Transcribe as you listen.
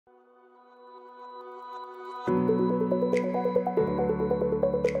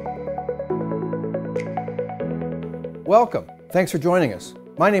Welcome. Thanks for joining us.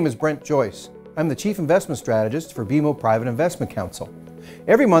 My name is Brent Joyce. I'm the Chief Investment Strategist for BMO Private Investment Counsel.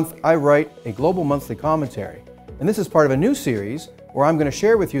 Every month, I write a global monthly commentary, and this is part of a new series where I'm going to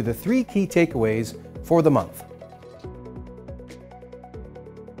share with you the 3 key takeaways for the month.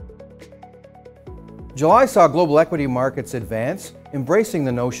 July saw global equity markets advance, embracing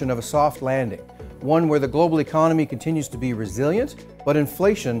the notion of a soft landing, one where the global economy continues to be resilient, but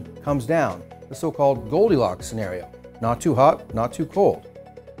inflation comes down, the so-called Goldilocks scenario. Not too hot, not too cold.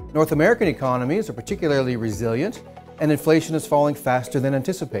 North American economies are particularly resilient, and inflation is falling faster than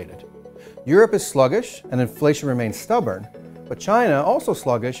anticipated. Europe is sluggish, and inflation remains stubborn, but China, also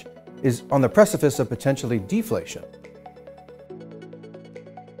sluggish, is on the precipice of potentially deflation.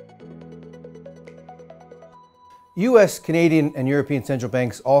 US, Canadian, and European central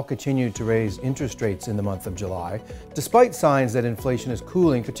banks all continued to raise interest rates in the month of July, despite signs that inflation is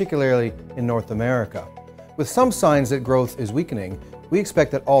cooling, particularly in North America. With some signs that growth is weakening, we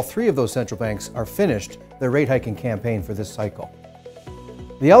expect that all 3 of those central banks are finished their rate hiking campaign for this cycle.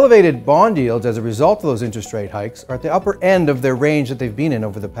 The elevated bond yields as a result of those interest rate hikes are at the upper end of their range that they've been in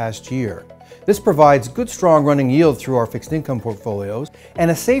over the past year. This provides good, strong running yield through our fixed income portfolios and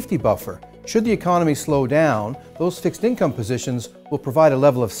a safety buffer. Should the economy slow down, those fixed income positions will provide a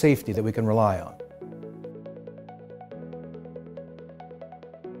level of safety that we can rely on.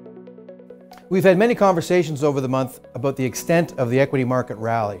 We've had many conversations over the month about the extent of the equity market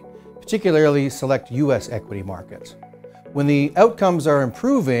rally, particularly select US equity markets. When the outcomes are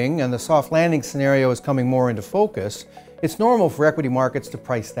improving and the soft landing scenario is coming more into focus, it's normal for equity markets to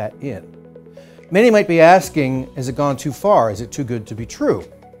price that in. Many might be asking, has it gone too far? Is it too good to be true?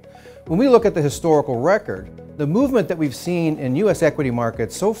 When we look at the historical record, the movement that we've seen in US equity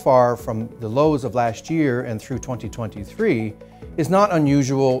markets so far from the lows of last year and through 2023 is not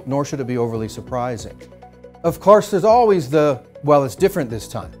unusual, nor should it be overly surprising. Of course, there's always the, well, it's different this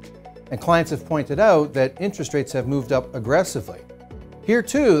time. And clients have pointed out that interest rates have moved up aggressively. Here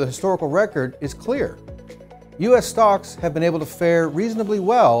too, the historical record is clear. US stocks have been able to fare reasonably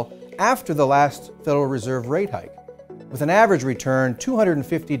well after the last Federal Reserve rate hike, with an average return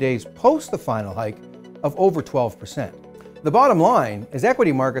 250 days post the final hike of over 12%. The bottom line is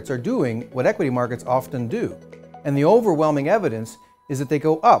equity markets are doing what equity markets often do, and the overwhelming evidence is that they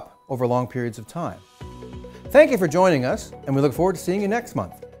go up over long periods of time. Thank you for joining us, and we look forward to seeing you next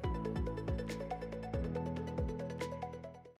month.